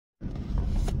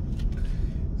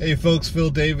Hey folks,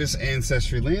 Phil Davis,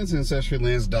 Ancestry Lands,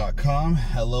 ancestrylands.com.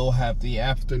 Hello, happy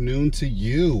afternoon to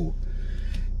you.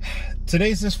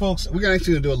 Today's this, folks, we're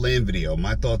actually going to do a land video,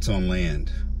 my thoughts on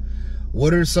land.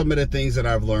 What are some of the things that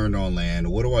I've learned on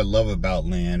land? What do I love about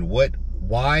land?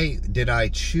 Why did I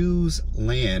choose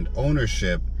land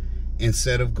ownership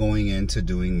instead of going into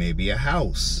doing maybe a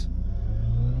house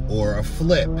or a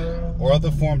flip or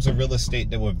other forms of real estate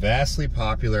that were vastly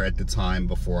popular at the time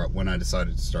when I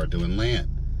decided to start doing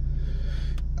land?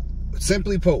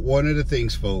 Simply put, one of the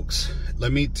things, folks,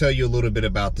 let me tell you a little bit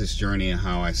about this journey and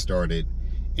how I started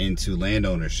into land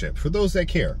ownership. For those that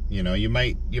care, you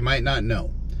might not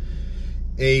know.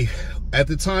 At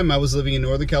the time, I was living in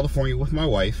Northern California with my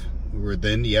wife. We were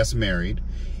then, yes, married.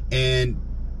 And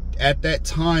at that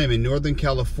time in Northern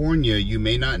California, you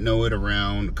may not know it,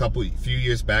 around few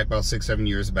years back, about 6-7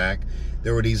 years back,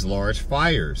 there were these large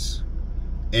fires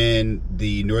in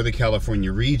the Northern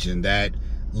California region that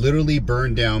literally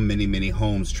burned down many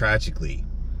homes tragically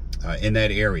in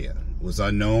that area. It was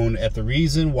unknown at the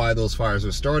reason why those fires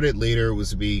were started. Later it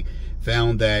was to be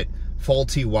found that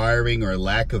faulty wiring or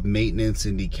lack of maintenance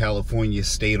in the California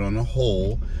state on a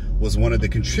whole was one of the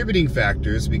contributing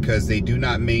factors, because they do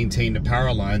not maintain the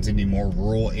power lines in the more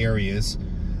rural areas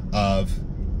of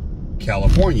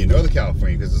California, Northern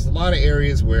California, because there's a lot of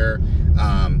areas where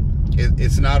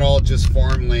it's not all just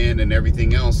farmland and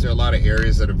everything else. There are a lot of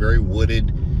areas that are very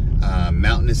wooded,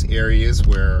 mountainous areas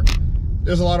where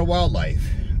there's a lot of wildlife.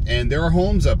 And there are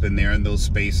homes up in there in those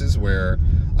spaces where,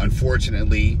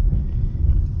 unfortunately,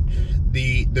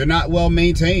 they're not well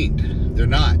maintained. They're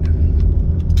not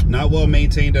well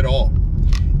maintained at all.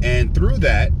 And through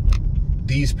that,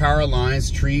 these power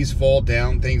lines, trees fall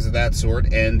down, things of that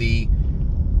sort, and the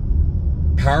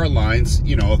power lines,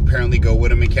 apparently go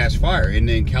with them and catch fire. And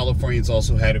then Californians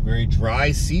also had a very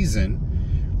dry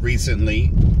season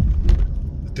recently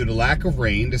through the lack of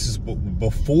rain. This is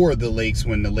before the lakes,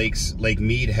 when Lake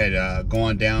Mead had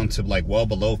gone down to like well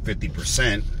below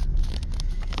 50%.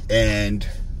 And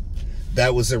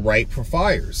that was a ripe for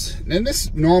fires. And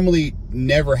this normally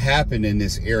never happened in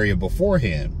this area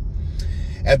beforehand.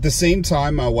 At the same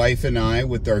time, my wife and I,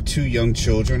 with our 2 young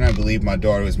children, I believe my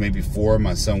daughter was maybe 4,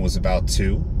 my son was about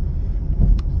 2,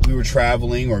 we were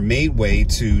traveling or made way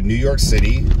to New York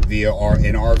City via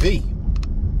an RV.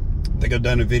 I think I've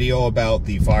done a video about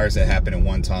the fires that happened at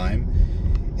one time.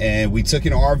 And we took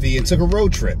an RV and took a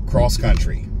road trip cross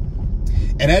country.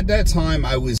 And at that time,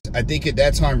 I think at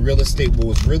that time, real estate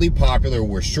was really popular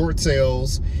were short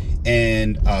sales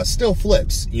and still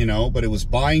flips, but it was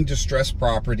buying distressed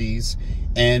properties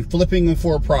and flipping them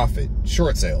for a profit,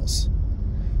 short sales.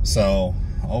 So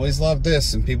always loved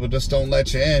this, and people just don't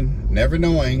let you in, never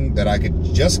knowing that I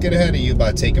could just get ahead of you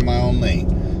by taking my own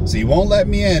lane. So you won't let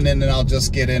me in, and then I'll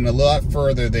just get in a lot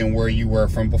further than where you were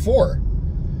from before.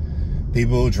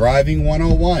 People driving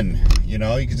 101, you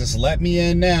could just let me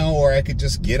in now, or I could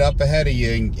just get up ahead of you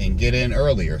and get in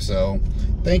earlier. So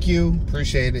thank you,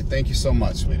 appreciate it. Thank you so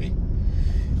much, sweetie.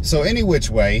 So any which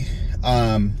way,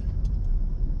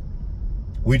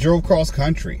 we drove cross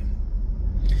country.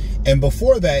 And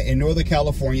before that, in Northern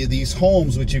California, these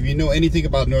homes, which if you know anything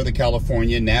about Northern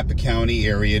California, Napa County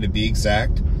area to be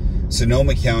exact,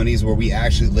 Sonoma County is where we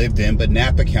actually lived in, but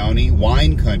Napa County,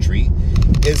 wine country,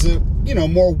 is a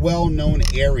more well-known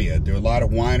area. There are a lot of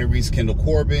wineries, Kendall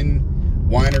Corbin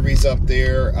wineries up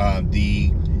there.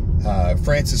 The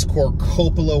Francis Ford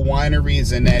Coppola winery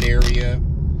is in that area.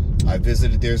 I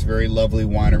visited there's a very lovely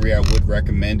winery. I would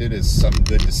recommend it. It's something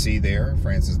good to see there.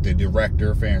 The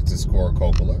director, Francis Ford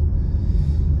Coppola.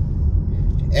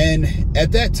 And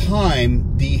at that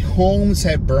time, the homes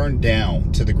had burned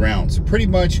down to the ground. So pretty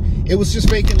much, it was just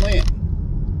vacant land.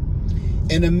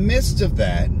 In the midst of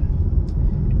that,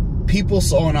 people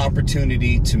saw an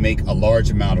opportunity to make a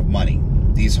large amount of money.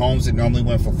 These homes that normally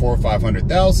went for $400,000 or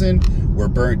 $500,000 were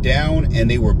burnt down, and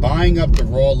they were buying up the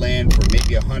raw land for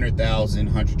maybe $100,000,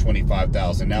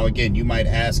 $125,000. Now again, you might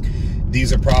ask,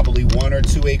 these are probably 1 or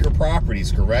 2 acre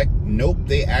properties, correct? Nope,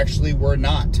 they actually were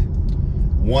not.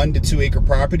 1 to 2 acre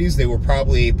properties, they were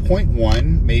probably a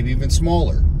 0.1, maybe even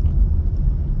smaller.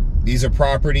 These are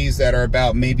properties that are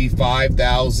about maybe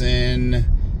 5,000,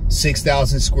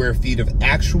 6,000 square feet of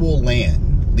actual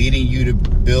land, leading you to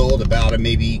build about a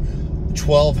maybe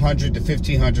 1,200 to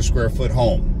 1,500 square foot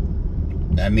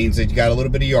home. That means that you got a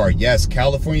little bit of yard. Yes,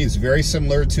 California is very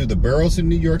similar to the boroughs in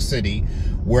New York City,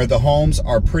 where the homes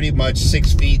are pretty much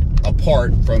 6 feet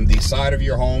apart from the side of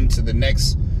your home to the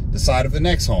side of the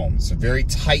next home. It's a very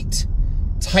tight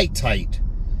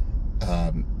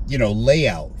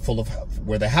layout full of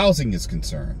where the housing is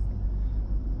concerned.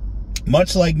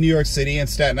 Much like New York City and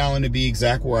Staten Island, to be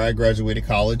exact, where I graduated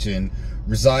college and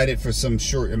resided for some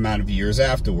short amount of years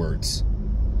afterwards.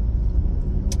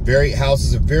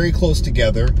 Houses are very close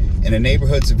together, and the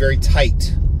neighborhoods are very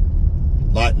tight.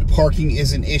 Parking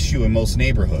is an issue in most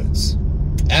neighborhoods.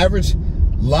 Average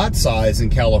lot size in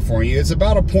California is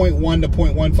about a 0.1 to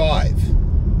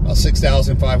 0.15, about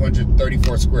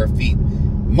 6,534 square feet,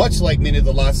 much like many of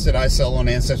the lots that I sell on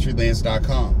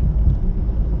AncestryLands.com.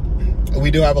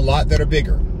 We do have a lot that are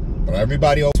bigger, but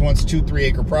everybody else wants 2-3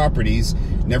 acre properties,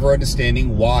 never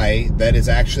understanding why that is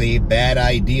actually a bad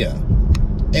idea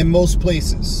in most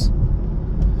places.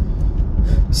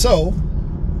 So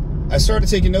I started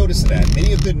taking notice of that.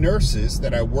 Many of the nurses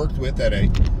that I worked with at a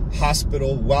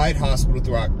hospital, wide hospital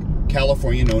throughout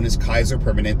California known as Kaiser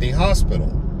Permanente Hospital,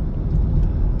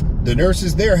 the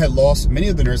nurses there many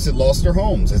of the nurses had lost their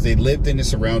homes as they lived in the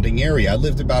surrounding area. I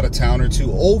lived about a town or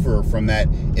two over from that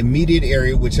immediate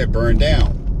area which had burned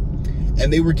down.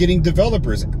 And they were getting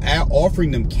developers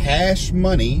offering them cash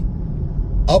money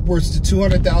upwards to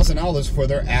 $200,000 for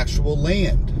their actual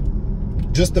land.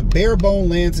 Just the bare bone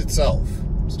lands itself.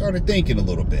 Started thinking a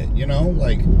little bit, you know,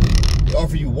 like they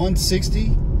offer you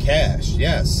 $160 cash,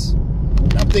 yes.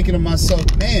 And I'm thinking to myself,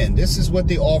 man, this is what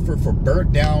they offer for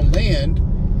burnt down land.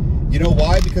 You know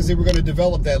why? Because they were going to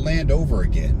develop that land over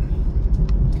again.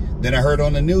 Then I heard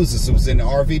on the news this was in the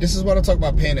RV. This is what I talk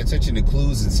about, paying attention to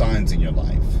clues and signs in your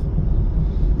life.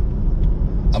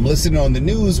 I'm listening on the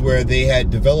news where they had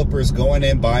developers going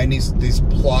in buying these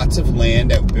plots of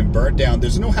land that have been burnt down.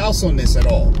 There's no house on this at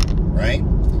all, right?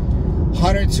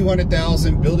 100,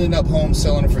 200,000, building up homes,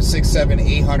 selling them for 6, 7,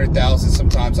 800,000,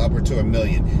 sometimes upward to $1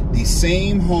 million. The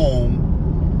same home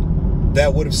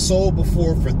that would have sold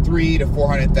before for 300,000 to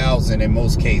 400,000 in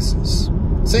most cases.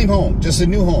 Same home, just a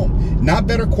new home. Not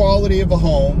better quality of a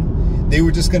home. They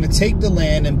were just going to take the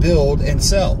land and build and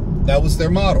sell. That was their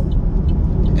model.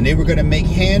 And they were going to make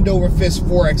hand over fist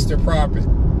 4x their profit.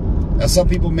 Now, some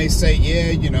people may say,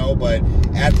 yeah, you know, but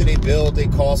after they build, they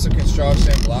cost of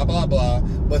construction, blah, blah, blah.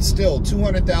 But still,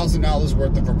 $200,000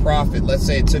 worth of a profit. Let's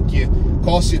say it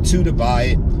cost you $2 to buy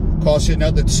it, cost you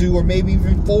another $2 or maybe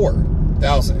even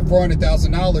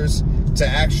 $400,000 to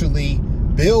actually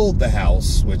build the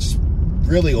house, which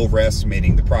really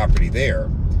overestimating the property there.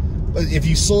 But if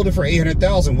you sold it for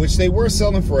 $800,000, which they were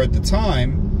selling for at the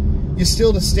time, you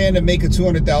still stand to make a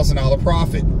 $200,000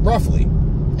 profit, roughly.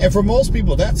 And for most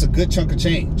people, that's a good chunk of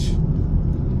change.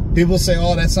 People say,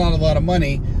 oh, that's not a lot of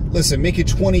money. Listen, make it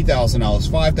 $20,000,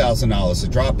 $5,000, a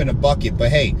drop in a bucket.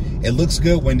 But hey, it looks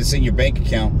good when it's in your bank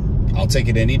account. I'll take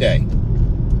it any day.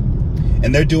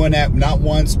 And they're doing that not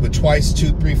once, but twice,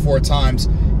 2, 3, 4 times,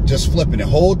 just flipping it.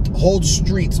 Whole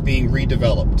streets being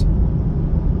redeveloped.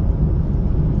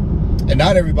 And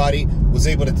not everybody was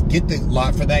able to get the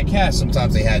lot for that cash.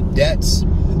 Sometimes they had debts,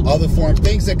 other forms,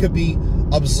 things that could be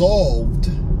absolved,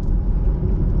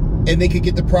 and they could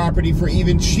get the property for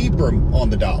even cheaper on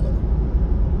the dollar.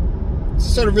 So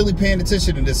started really paying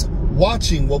attention to this,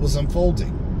 watching what was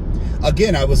unfolding.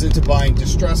 Again, I was into buying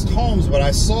distressed homes, but I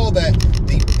saw that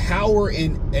the power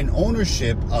in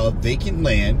ownership of vacant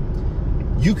land,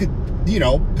 you could, you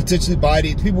know, potentially buy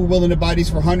these. People were willing to buy these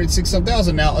for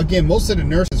 106,000. Now, again, most of the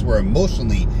nurses were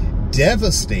emotionally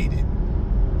devastated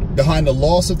behind the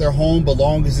loss of their home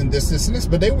belongings and this,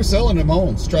 but they were selling them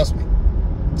homes, trust me,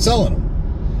 selling them.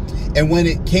 And when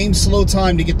it came slow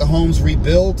time to get the homes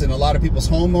rebuilt and a lot of people's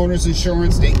homeowners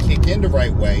insurance didn't kick in the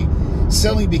right way,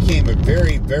 selling became a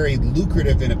very, very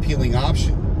lucrative and appealing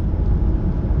option,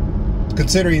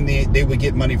 considering they would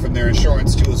get money from their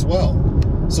insurance too as well.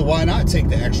 So why not take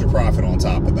the extra profit on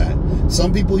top of that?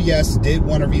 Some people, yes, did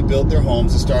want to rebuild their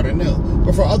homes and start anew.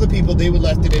 But for other people, they would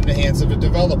left it in the hands of a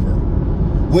developer.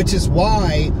 Which is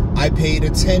why I paid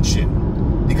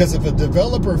attention. Because if a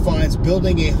developer finds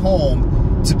building a home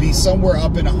to be somewhere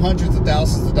up in the hundreds of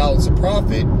thousands of dollars of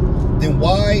profit, then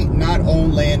why not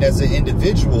own land as an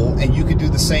individual? And you could do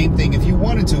the same thing if you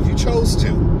wanted to, if you chose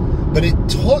to. But it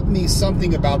taught me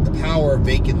something about the power of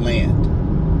vacant land.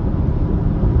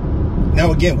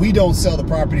 Now, again, we don't sell the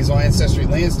properties on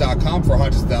AncestryLands.com for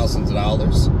hundreds of thousands of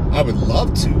dollars. I would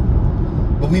love to.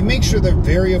 But we make sure they're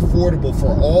very affordable for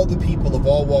all the people of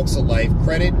all walks of life,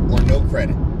 credit or no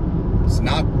credit.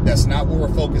 That's not what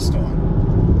we're focused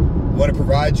on. We want to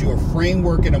provide you a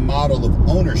framework and a model of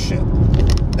ownership.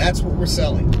 That's what we're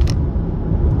selling.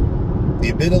 The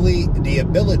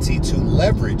ability to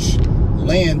leverage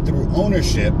land through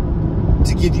ownership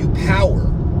to give you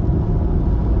power,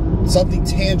 something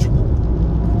tangible.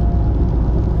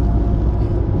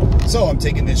 So I'm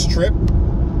taking this trip,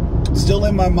 still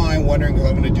in my mind wondering if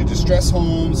I'm going to do distress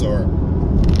homes or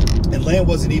And land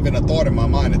wasn't even a thought in my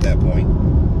mind at that point.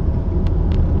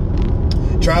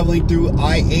 Traveling through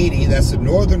I-80, that's the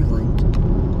northern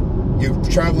route. You're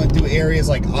traveling through areas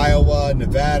like Iowa,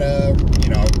 Nevada, you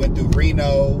know, went through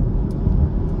Reno,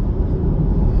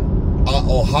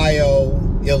 Ohio,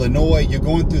 Illinois. You're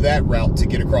going through that route to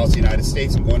get across the United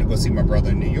States. I'm going to go see my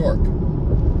brother in New York.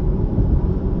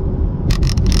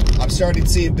 I'm starting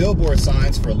seeing billboard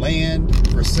signs for land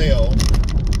for sale.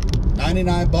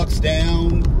 99 bucks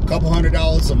down, a couple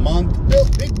 $100 a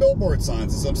month. Big billboard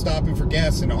signs as I'm stopping for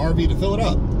gas in the RV to fill it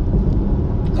up.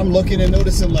 I'm looking and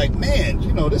noticing, like, man,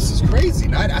 you know, this is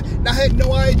crazy. I had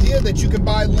no idea that you can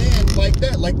buy land like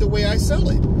that, like the way I sell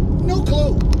it. No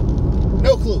clue.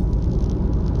 No clue.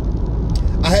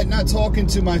 I had not talking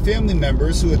to my family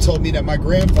members who had told me that my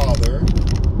grandfather,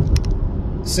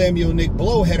 Samuel Nick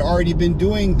Blow, had already been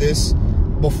doing this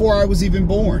before I was even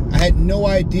born. I had no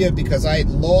idea because I had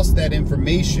lost that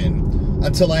information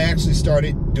until I actually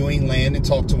started doing land and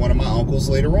talked to one of my uncles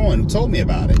later on who told me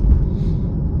about it.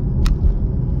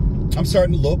 I'm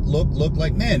starting to look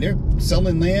like, man, they're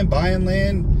selling land, buying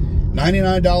land,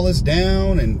 $99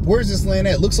 down, and where's this land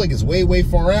at? It looks like it's way, way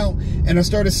far out. And I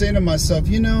started saying to myself,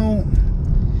 you know,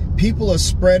 people are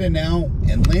spreading out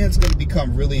and land's going to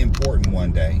become really important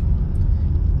one day.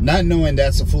 Not knowing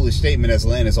that's a foolish statement, as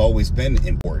land has always been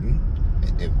important.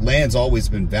 Land's always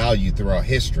been valued throughout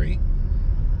history.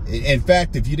 In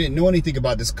fact, if you didn't know anything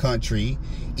about this country,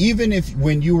 even if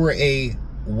when you were a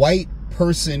white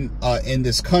person in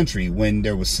this country, when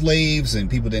there were slaves and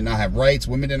people did not have rights,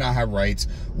 women did not have rights,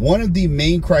 one of the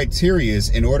main criteria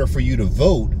in order for you to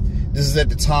vote, this is at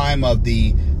the time of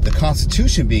the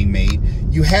Constitution being made,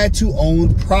 you had to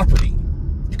own property.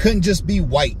 You couldn't just be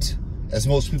white, as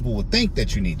most people would think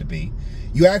that you need to be.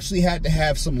 You actually had to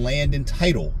have some land and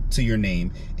title to your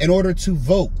name in order to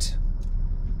vote.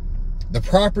 The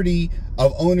property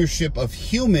of ownership of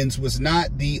humans was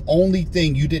not the only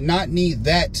thing. You did not need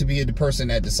that to be the person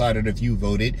that decided if you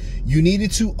voted. You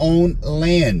needed to own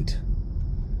land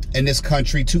in this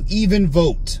country to even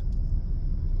vote.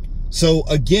 So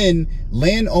again,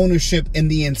 land ownership in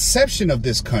the inception of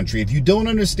this country, if you don't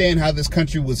understand how this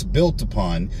country was built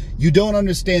upon, you don't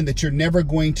understand that you're never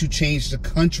going to change the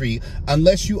country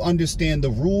unless you understand the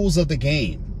rules of the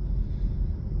game.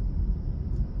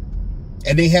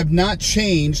 And they have not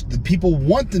changed. The people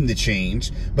want them to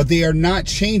change, but they are not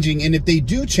changing. And if they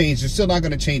do change, they're still not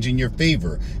going to change in your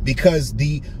favor, because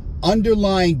the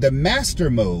master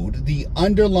mode, the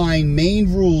underlying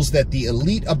main rules that the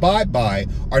elite abide by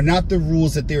are not the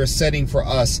rules that they are setting for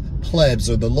us plebs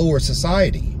or the lower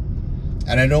society.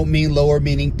 And I don't mean lower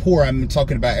meaning poor. I'm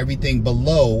talking about everything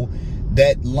below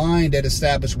that line that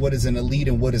establishes what is an elite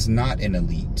and what is not an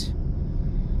elite.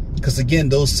 Because again,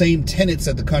 those same tenets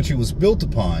that the country was built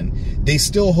upon, they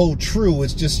still hold true.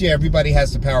 It's just, yeah, everybody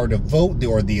has the power to vote,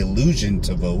 or the illusion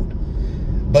to vote.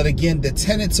 But again, the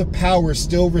tenets of power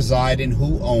still reside in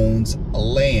who owns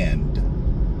land.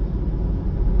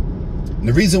 And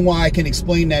the reason why I can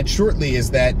explain that shortly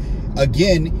is that,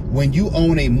 again, when you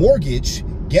own a mortgage,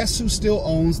 guess who still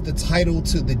owns the title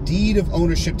to the deed of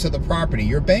ownership to the property?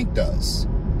 Your bank does.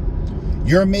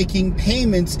 You're making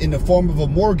payments in the form of a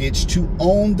mortgage to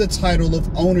own the title of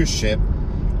ownership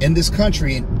in this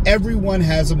country, and everyone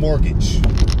has a mortgage.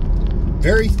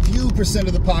 Very few %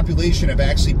 of the population have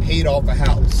actually paid off a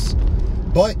house,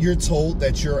 but you're told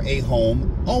that you're a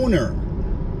home owner,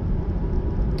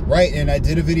 right? And I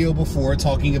did a video before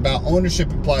talking about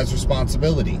ownership implies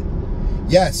responsibility.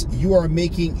 Yes, you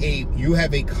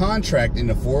have a contract in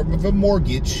the form of a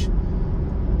mortgage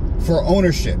for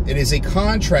ownership. It is a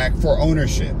contract for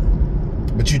ownership,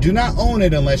 but you do not own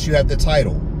it unless you have the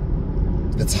title.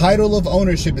 The title of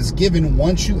ownership is given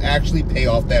once you actually pay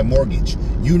off that mortgage.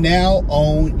 You now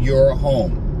own your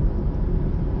home.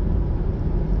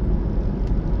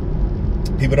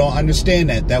 People don't understand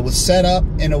that. That was set up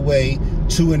in a way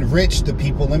to enrich the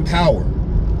people in power.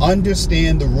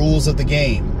 Understand the rules of the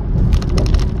game.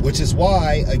 Which is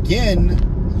why, again,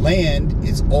 land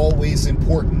is always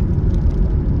important.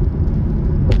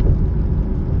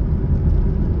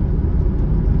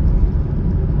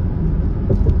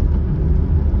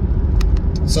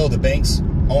 So the banks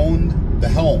own the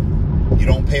home. You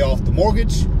don't pay off the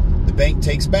mortgage, the bank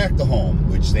takes back the home,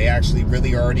 which they actually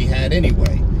really already had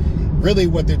anyway. Really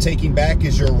what they're taking back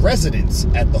is your residence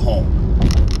at the home.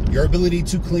 Your ability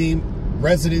to claim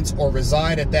residence or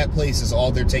reside at that place is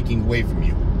all they're taking away from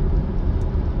you.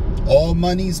 All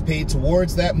monies paid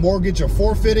towards that mortgage are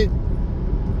forfeited.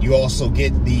 You also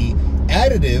get the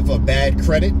additive of bad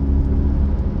credit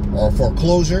or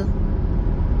foreclosure.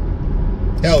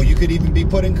 Hell, you could even be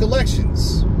put in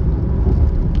collections.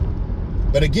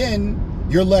 But again,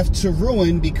 you're left to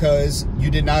ruin because you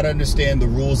did not understand the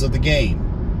rules of the game.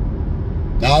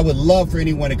 Now, I would love for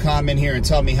anyone to comment here and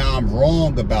tell me how I'm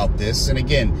wrong about this. And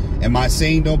again, am I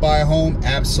saying don't buy a home?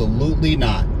 Absolutely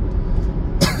not.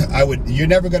 You're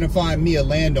never going to find me, a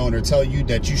landowner, tell you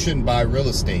that you shouldn't buy real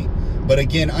estate. But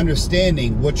again,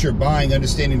 understanding what you're buying,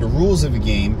 understanding the rules of the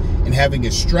game, and having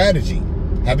a strategy,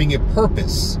 having a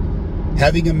purpose,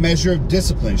 having a measure of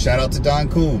discipline, shout out to Don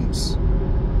Coombs,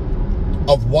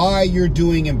 of why you're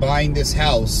doing and buying this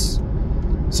house.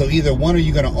 So either one, are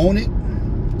you going to own it?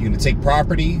 You're going to take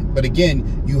property. But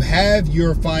again, you have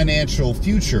your financial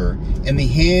future in the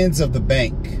hands of the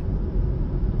bank.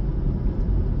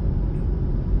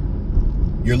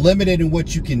 You're limited in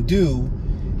what you can do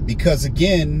because,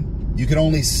 again, you can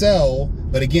only sell.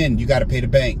 But again, you got to pay the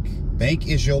bank. Bank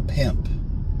is your pimp,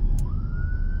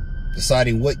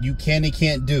 deciding what you can and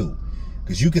can't do.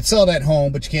 Because you could sell that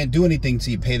home, but you can't do anything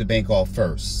until you pay the bank off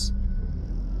first.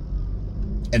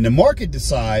 And the market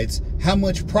decides how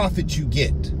much profit you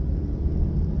get.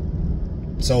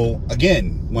 So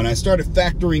again, when I started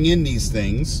factoring in these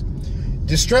things,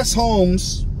 distressed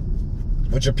homes,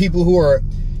 which are people who are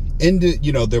into,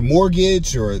 their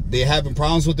mortgage, or they're having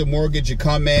problems with their mortgage, you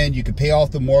come in, you can pay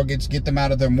off the mortgage, get them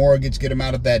out of their mortgage, get them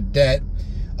out of that debt,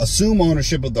 assume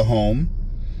ownership of the home,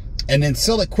 and then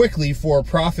sell it quickly for a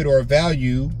profit or a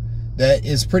value that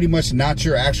is pretty much not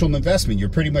your actual investment. You're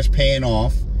pretty much paying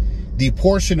off the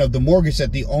portion of the mortgage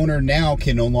that the owner now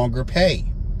can no longer pay.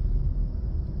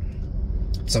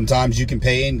 Sometimes you can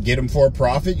pay and get them for a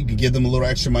profit. You can give them a little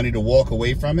extra money to walk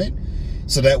away from it.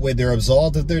 So that way they're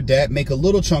absolved of their debt, make a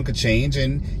little chunk of change,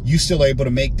 and you still able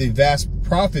to make the vast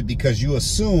profit because you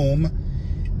assume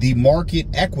the market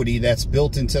equity that's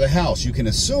built into the house. You can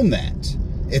assume that.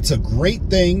 It's a great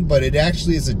thing, but it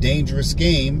actually is a dangerous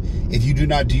game if you do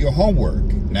not do your homework.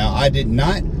 Now, I did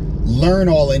not learn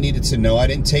all I needed to know. I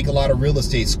didn't take a lot of real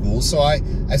estate school. So I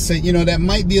said, that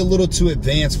might be a little too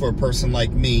advanced for a person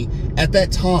like me at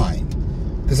that time.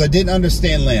 Because I didn't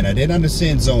understand land. I didn't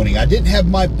understand zoning. I didn't have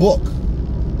my book,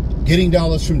 Getting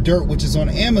Dollars from Dirt, which is on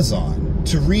Amazon,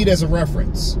 to read as a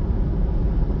reference.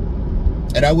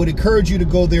 And I would encourage you to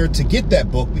go there to get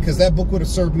that book, because that book would have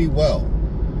served me well.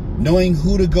 Knowing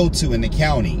who to go to in the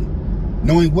county,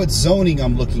 knowing what zoning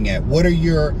I'm looking at, what are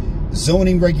your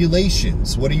zoning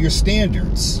regulations, what are your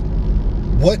standards,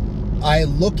 what I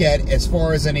look at as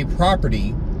far as any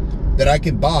property that I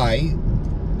can buy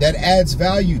that adds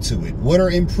value to it. What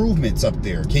are improvements up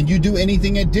there? Can you do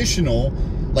anything additional,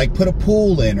 like put a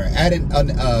pool in, or add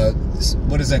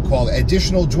what is that called?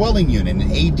 Additional dwelling unit, an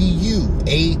ADU,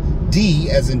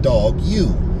 AD as in dog,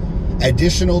 U,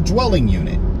 additional dwelling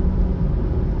unit.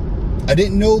 I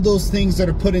didn't know those things that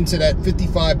are put into that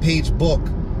 55-page book.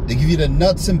 They give you the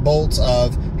nuts and bolts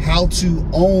of how to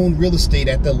own real estate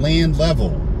at the land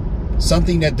level.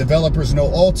 Something that developers know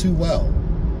all too well.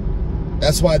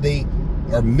 That's why they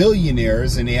are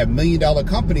millionaires and they have million-dollar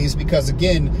companies, because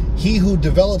again, he who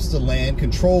develops the land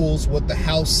controls what the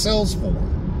house sells for.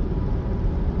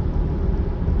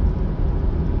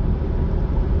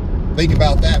 Think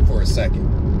about that for a second.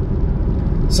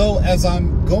 So as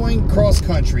I'm going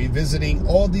cross-country, visiting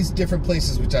all these different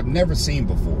places which I've never seen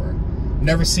before,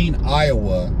 never seen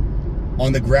Iowa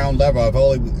on the ground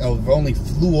level, I've only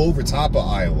flew over top of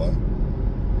Iowa,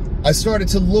 I started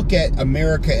to look at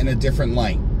America in a different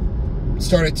light.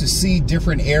 Started to see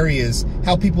different areas,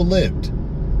 how people lived.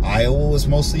 Iowa was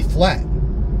mostly flat.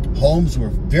 Homes were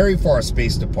very far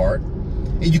spaced apart.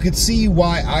 And you could see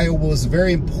why Iowa was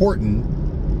very important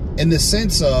in the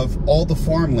sense of all the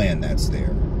farmland that's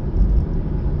there.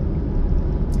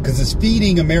 Because it's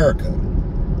feeding America.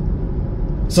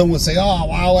 Someone would say, oh,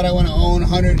 why would I want to own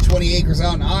 120 acres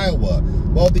out in Iowa?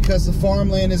 Well, because the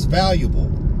farmland is valuable.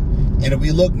 And if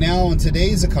we look now in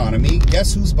today's economy,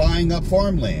 guess who's buying up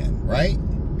farmland, right?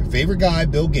 Your favorite guy,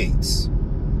 Bill Gates.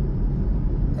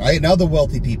 Right? And other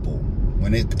wealthy people.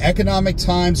 When economic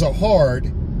times are hard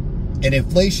and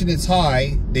inflation is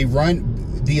high, the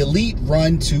elite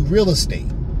run to real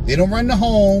estate. They don't run to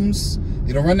homes.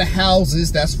 They don't run to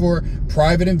houses. That's for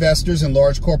private investors and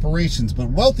large corporations. But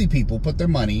wealthy people put their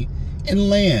money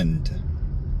in land.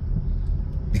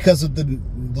 Because of the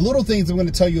little things I'm going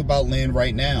to tell you about land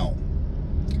right now.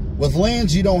 With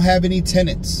lands, you don't have any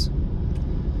tenants.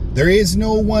 There is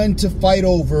no one to fight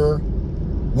over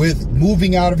with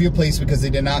moving out of your place because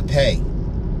they did not pay.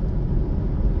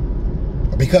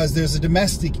 Or because there's a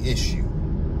domestic issue.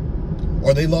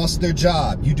 Or they lost their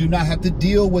job. You do not have to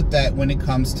deal with that when it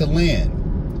comes to land.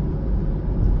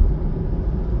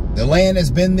 The land has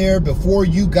been there before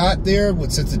you got there,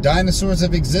 since the dinosaurs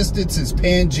have existed, since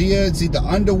Pangea. It's either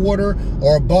underwater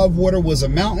or above water was a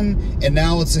mountain, and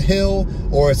now it's a hill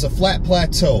or it's a flat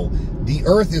plateau. The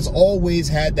earth has always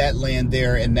had that land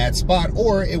there in that spot,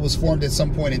 or it was formed at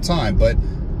some point in time. But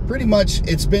pretty much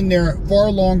it's been there far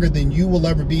longer than you will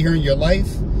ever be here in your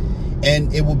life,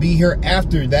 and it will be here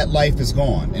after that life is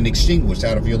gone and extinguished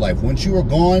out of your life. Once you are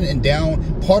gone and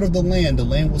down part of the land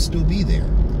will still be there.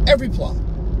 Every plot.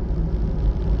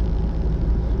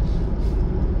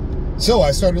 So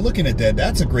I started looking at that.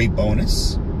 That's a great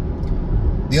bonus.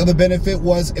 The other benefit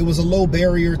was it was a low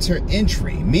barrier to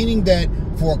entry, meaning that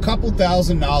for a couple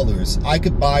 $1,000s, I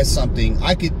could buy something.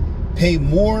 I could pay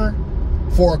more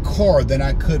for a car than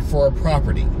I could for a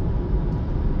property.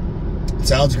 It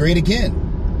sounds great again.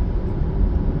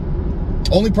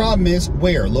 Only problem is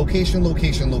where? Location,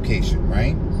 location, location,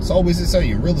 right? It's always the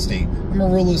same in real estate.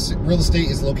 Remember, real estate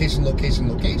is location, location,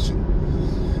 location.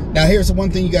 Now, here's the one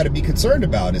thing you got to be concerned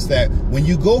about is that when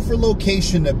you go for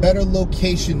location, the better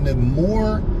location, the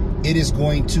more it is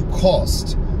going to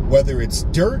cost, whether it's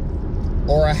dirt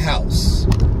or a house.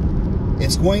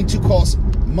 It's going to cost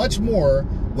much more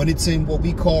when it's in what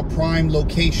we call prime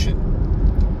location.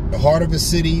 The heart of a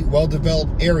city,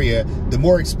 well-developed area, the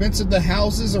more expensive the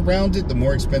houses around it, the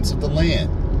more expensive the land.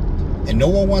 And no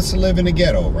one wants to live in a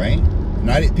ghetto, right?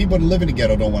 People that live in a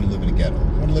ghetto don't want to live in a ghetto.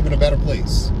 They want to live in a better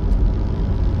place.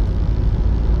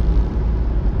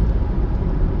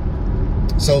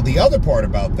 So the other part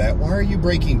about that, why are you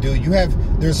braking, dude?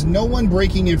 There's no one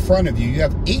braking in front of you. You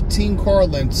have 18 car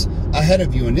lengths ahead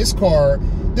of you. In this car,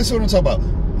 this is what I'm talking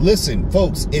about. Listen,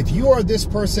 folks, if you are this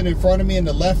person in front of me in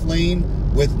the left lane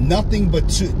with nothing but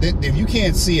two, if you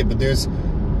can't see it, but there's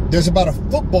about a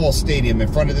football stadium in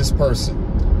front of this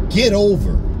person. Get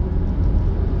over.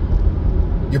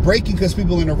 You're braking because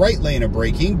people in the right lane are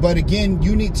braking, but again,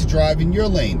 you need to drive in your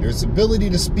lane. There's ability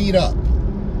to speed up.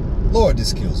 Lord,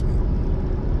 this kills me.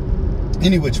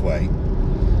 Any which way.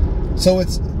 So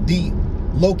it's the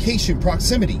location,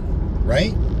 proximity,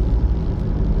 right?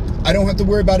 I don't have to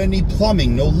worry about any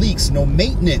plumbing, no leaks, no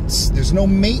maintenance. There's no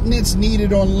maintenance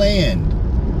needed on land.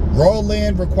 Raw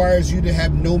land requires you to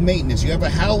have no maintenance. You have a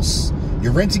house,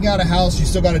 you're renting out a house, you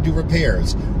still got to do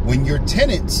repairs. When you're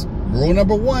tenants, rule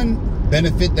number one,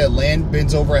 benefit that land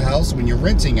bends over a house. When you're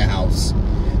renting a house,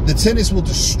 the tenants will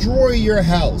destroy your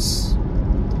house.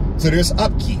 So there's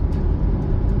upkeep.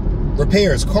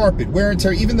 Repairs, carpet, wear and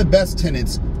tear. Even the best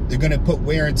tenants, they're going to put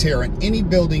wear and tear in any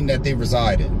building that they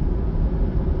reside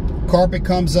in. Carpet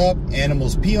comes up,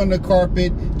 animals pee on the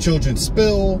carpet, children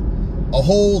spill. A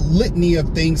whole litany of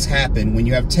things happen when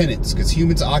you have tenants, because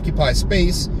humans occupy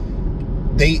space.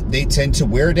 They tend to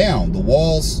wear down the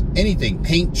walls, anything,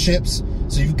 paint chips.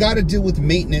 So you've got to deal with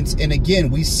maintenance. And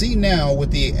again, we see now with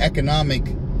the economic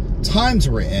times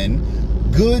we're in,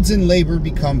 goods and labor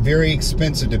become very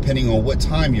expensive depending on what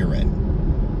time you're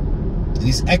in.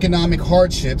 These economic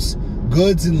hardships,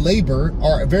 goods and labor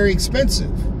are very expensive.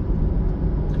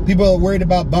 People are worried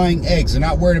about buying eggs. They're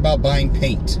not worried about buying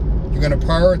paint. You're going to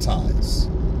prioritize.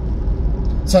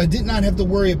 So I did not have to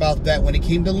worry about that when it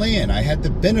came to land. I had the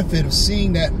benefit of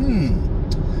seeing that,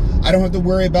 I don't have to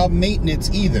worry about maintenance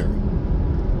either.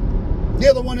 The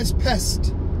other one is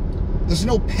pest. There's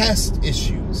no pest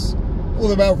issues.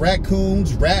 What about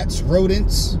raccoons, rats,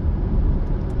 rodents?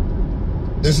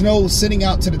 There's no sitting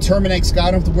out to the Terminex sky.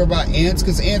 I don't have to worry about ants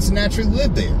because ants naturally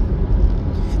live there.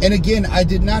 And again, I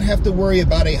did not have to worry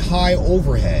about a high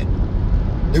overhead.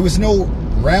 There was no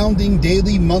rounding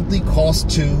daily, monthly cost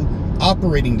to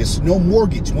operating this. No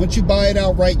mortgage. Once you buy it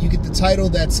outright, you get the title,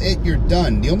 that's it, you're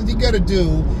done. The only thing you got to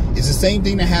do is the same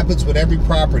thing that happens with every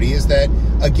property is that,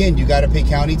 again, you got to pay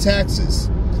county taxes.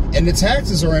 And the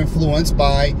taxes are influenced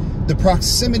by the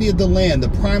proximity of the land, the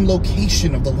prime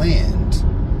location of the land.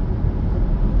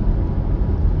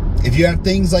 If you have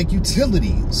things like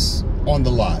utilities on the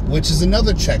lot, which is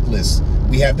another checklist,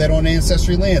 we have that on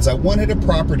Ancestry Lands. I wanted a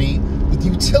property with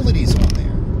utilities on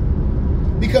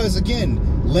there. Because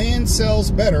again, land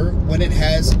sells better when it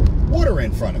has water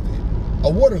in front of it, a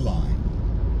water line.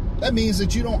 That means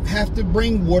that you don't have to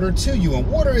bring water to you, and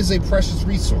water is a precious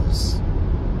resource.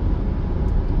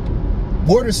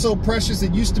 Water is so precious,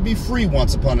 it used to be free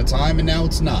once upon a time, and now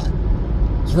it's not.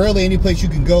 There's rarely any place you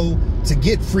can go to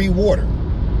get free water.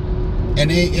 And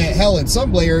hell, in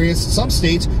some areas, some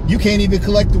states, you can't even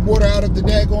collect the water out of the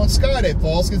daggone sky that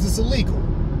falls because it's illegal.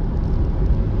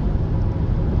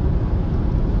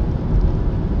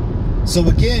 So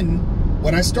again,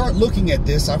 when I start looking at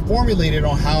this, I formulated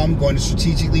on how I'm going to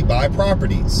strategically buy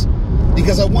properties.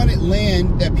 Because I wanted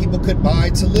land that people could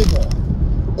buy to live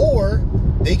on. Or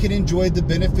they can enjoy the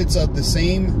benefits of the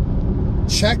same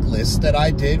checklist that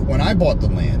I did when I bought the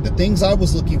land. The things I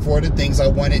was looking for, the things I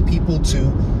wanted people to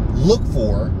look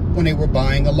for when they were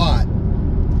buying a lot.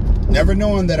 Never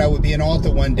knowing that I would be an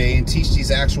author one day and teach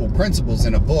these actual principles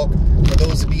in a book for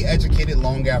those to be educated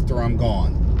long after I'm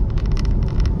gone.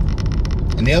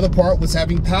 And the other part was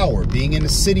having power, being in a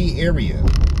city area,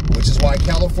 which is why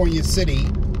California City,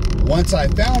 once I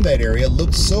found that area,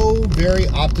 looked so very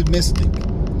optimistic.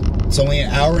 It's only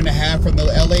an hour and a half from the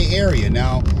LA area.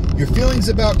 Now, your feelings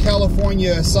about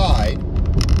California aside,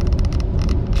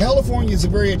 California is a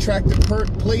very attractive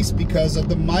place because of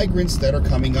the migrants that are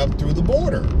coming up through the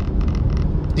border.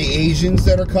 The Asians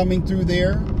that are coming through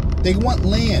there, they want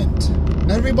land.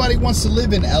 Not everybody wants to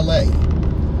live in LA.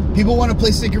 People want a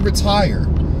place they can retire.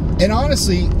 And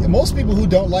honestly, most people who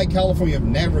don't like California have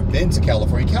never been to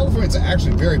California. California is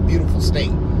actually a very beautiful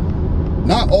state.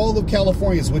 Not all of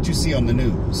California is what you see on the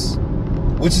news,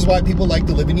 which is why people like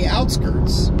to live in the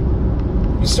outskirts.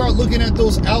 You start looking at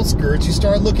those outskirts, you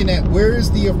start looking at where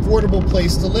is the affordable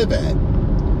place to live at.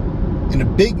 In a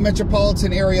big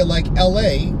metropolitan area like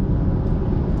LA,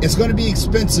 it's going to be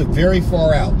expensive very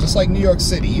far out, just like New York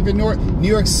City. Even New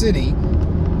York City,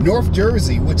 North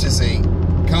Jersey, which is a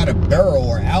kind of borough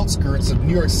or outskirts of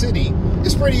New York City,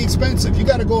 is pretty expensive. You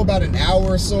got to go about an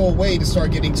hour or so away to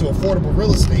start getting to affordable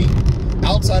real estate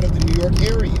outside of the New York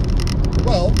area.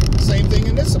 Well, same thing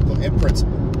in principle.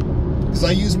 Because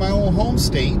I use my own home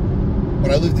state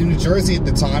when I lived in New Jersey at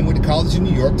the time, went to college in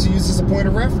New York, to use as a point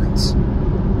of reference.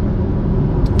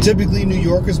 Typically, New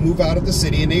Yorkers move out of the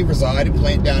city and they reside and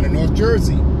plant down in North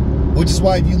Jersey, which is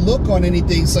why if you look on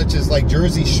anything such as like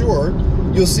Jersey Shore,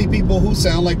 you'll see people who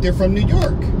sound like they're from New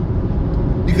York.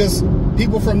 Because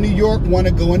people from New York want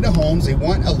to go into homes, they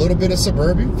want a little bit of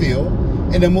suburban feel,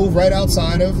 and then move right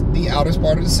outside of the outer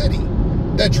part of the city.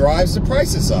 That drives the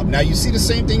prices up. Now, you see the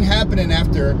same thing happening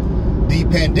after the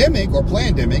pandemic or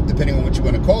plandemic, depending on what you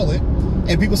want to call it,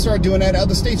 and people start doing that in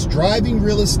other states, driving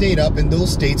real estate up in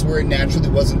those states where it naturally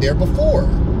wasn't there before,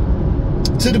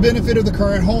 to the benefit of the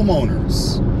current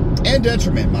homeowners, and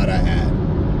detriment, might I add.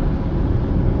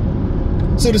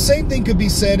 So the same thing could be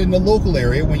said in the local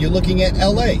area when you're looking at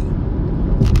LA.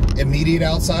 Immediate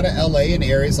outside of LA in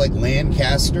areas like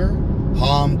Lancaster,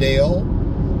 Palmdale,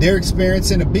 they're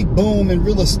experiencing a big boom in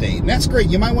real estate. And that's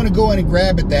great. You might want to go in and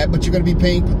grab at that, but you're going to be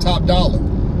paying top dollar.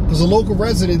 Because the local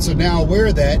residents are now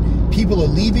aware that people are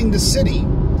leaving the city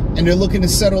and they're looking to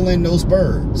settle in those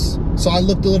burbs. So I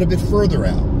looked a little bit further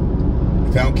out.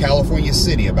 Found California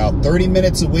City, about 30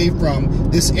 minutes away from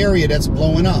this area that's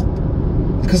blowing up.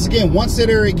 Because again, once that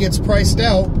area gets priced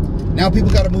out, now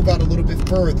people got to move out a little bit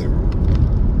further.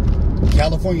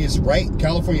 California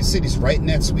City's right in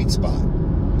that sweet spot.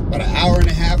 About an hour and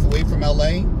a half away from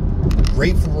LA.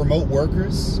 Great for remote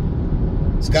workers.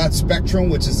 It's got Spectrum,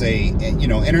 which is a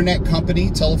internet company,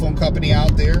 telephone company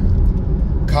out there.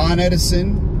 Con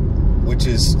Edison, or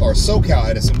SoCal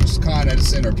Edison, which is Con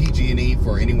Edison or PG&E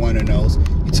for anyone who knows,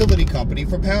 utility company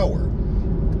for power.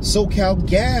 SoCal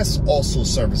Gas also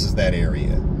services that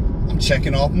area. I'm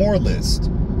checking off more lists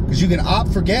because you can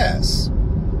opt for gas.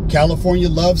 California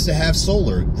loves to have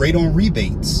solar, great on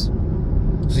rebates.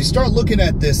 So you start looking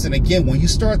at this, and again, when you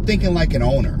start thinking like an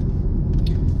owner,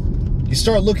 you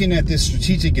start looking at this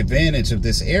strategic advantage of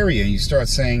this area, and you start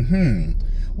saying,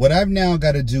 what I've now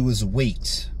got to do is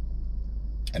wait.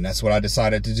 And that's what I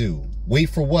decided to do. Wait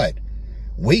for what?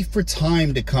 Wait for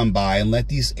time to come by and let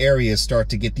these areas start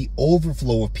to get the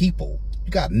overflow of people.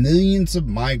 You got millions of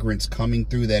migrants coming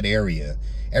through that area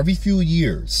every few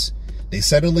years. They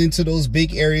settle into those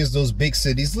big areas, those big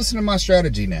cities. Listen to my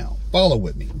strategy now. Follow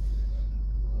with me.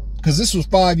 Because this was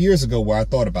 5 years ago where I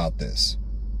thought about this.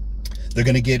 They're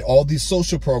going to get all these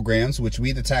social programs, which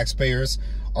we, the taxpayers,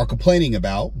 are complaining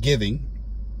about giving.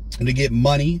 And to get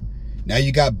money. Now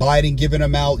you got Biden giving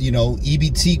them out,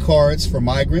 EBT cards for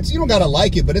migrants. You don't got to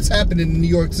like it, but it's happening in New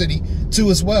York City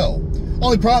too as well.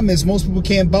 Only problem is most people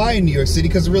can't buy in New York City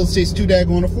because the real estate's too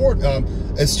daggone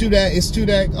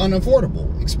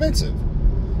unaffordable, expensive.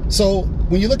 So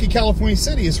when you look at California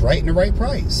City, it's right in the right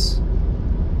price.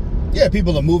 Yeah,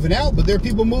 people are moving out, but there are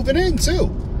people moving in too.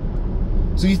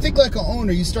 So you think like an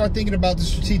owner, you start thinking about the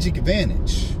strategic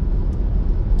advantage.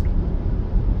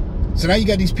 So now you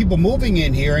got these people moving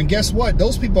in here, and guess what?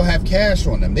 Those people have cash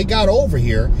on them. They got over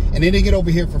here, and they didn't get over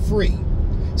here for free.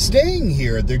 Staying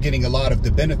here, they're getting a lot of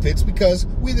the benefits because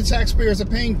we, the taxpayers, are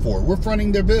paying for it. We're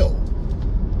fronting their bill.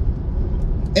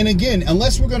 And again,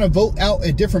 unless we're going to vote out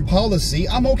a different policy,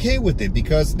 I'm okay with it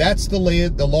because that's the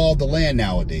law of the land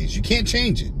nowadays. You can't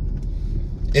change it.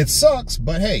 It sucks,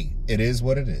 but hey, it is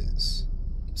what it is.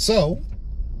 So,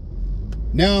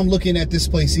 Now I'm looking at this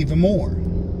place even more.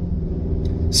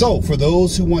 So for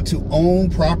those who want to own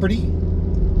property,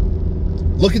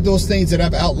 look at those things that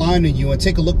I've outlined to you and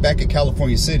take a look back at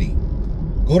California City.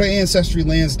 Go to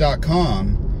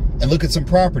ancestrylands.com and look at some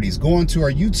properties. Go onto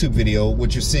our YouTube video,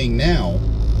 what you're seeing now,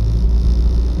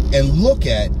 and look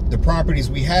at the properties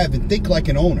we have and think like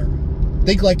an owner.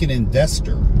 Think like an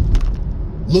investor.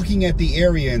 Looking at the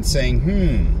area and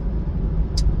saying,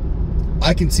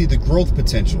 I can see the growth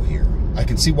potential here. I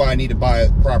can see why I need to buy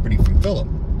a property from Philip.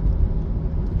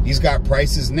 He's got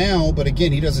prices now, but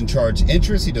again, he doesn't charge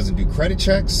interest. He doesn't do credit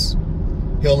checks.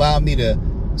 He'll allow me to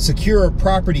secure a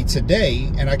property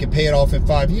today and I can pay it off in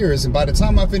 5 years. And by the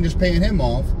time I finish paying him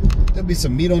off, there'll be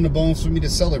some meat on the bones for me to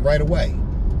sell it right away.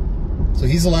 So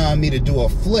he's allowing me to do a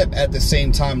flip at the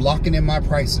same time, locking in my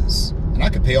prices. And I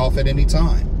can pay off at any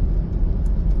time.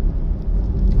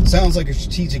 Sounds like a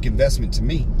strategic investment to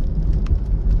me.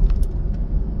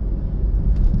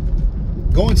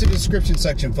 Go into the description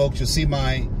section, folks. You'll see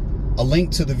a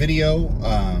link to the video.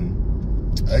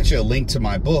 Actually, a link to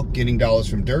my book, Getting Dollars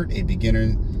from Dirt, A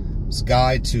Beginner's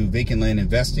Guide to Vacant Land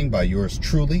Investing by yours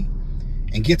truly.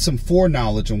 And get some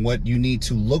foreknowledge on what you need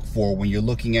to look for when you're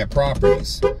looking at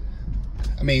properties.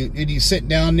 I mean, are you sitting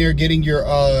down there getting your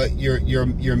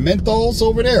menthols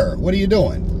over there? What are you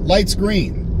doing? Light's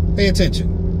green. Pay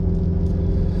attention.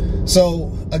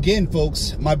 So, again,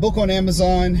 folks, my book on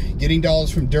Amazon, Getting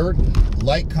Dollars from Dirt.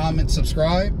 Like, comment,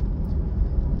 subscribe.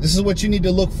 This is what you need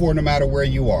to look for no matter where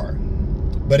you are.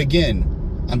 But again,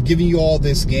 I'm giving you all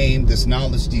this game, this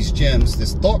knowledge, these gems,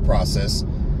 this thought process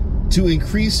to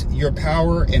increase your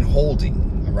power and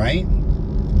holding, all right?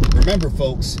 Remember,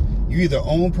 folks, you either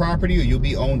own property or you'll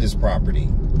be owned as property.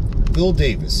 Phil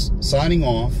Davis, signing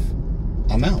off.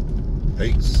 I'm out.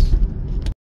 Peace.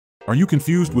 Are you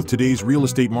confused with today's real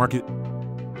estate market?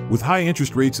 With high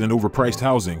interest rates and overpriced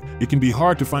housing, it can be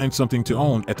hard to find something to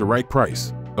own at the right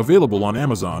price. Available on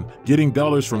Amazon, Getting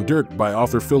Dollars from Dirt by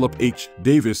author Philip H.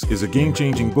 Davis is a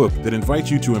game-changing book that invites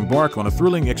you to embark on a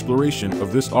thrilling exploration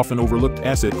of this often overlooked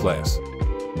asset class.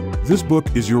 This book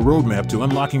is your roadmap to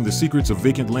unlocking the secrets of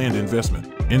vacant land investment.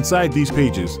 Inside these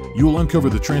pages, you will uncover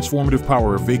the transformative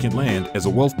power of vacant land as a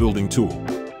wealth-building tool.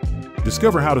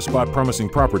 Discover how to spot promising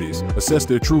properties, assess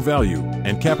their true value,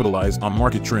 and capitalize on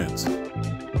market trends.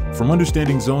 From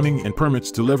understanding zoning and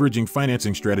permits to leveraging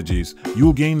financing strategies,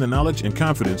 you'll gain the knowledge and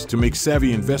confidence to make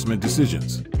savvy investment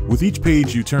decisions. With each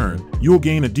page you turn, you'll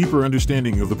gain a deeper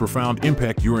understanding of the profound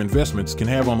impact your investments can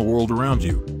have on the world around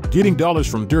you. Getting Dollars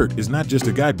from Dirt is not just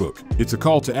a guidebook, it's a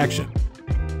call to action.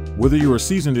 Whether you're a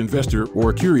seasoned investor or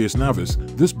a curious novice,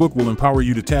 this book will empower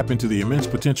you to tap into the immense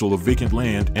potential of vacant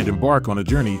land and embark on a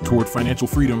journey toward financial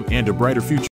freedom and a brighter future.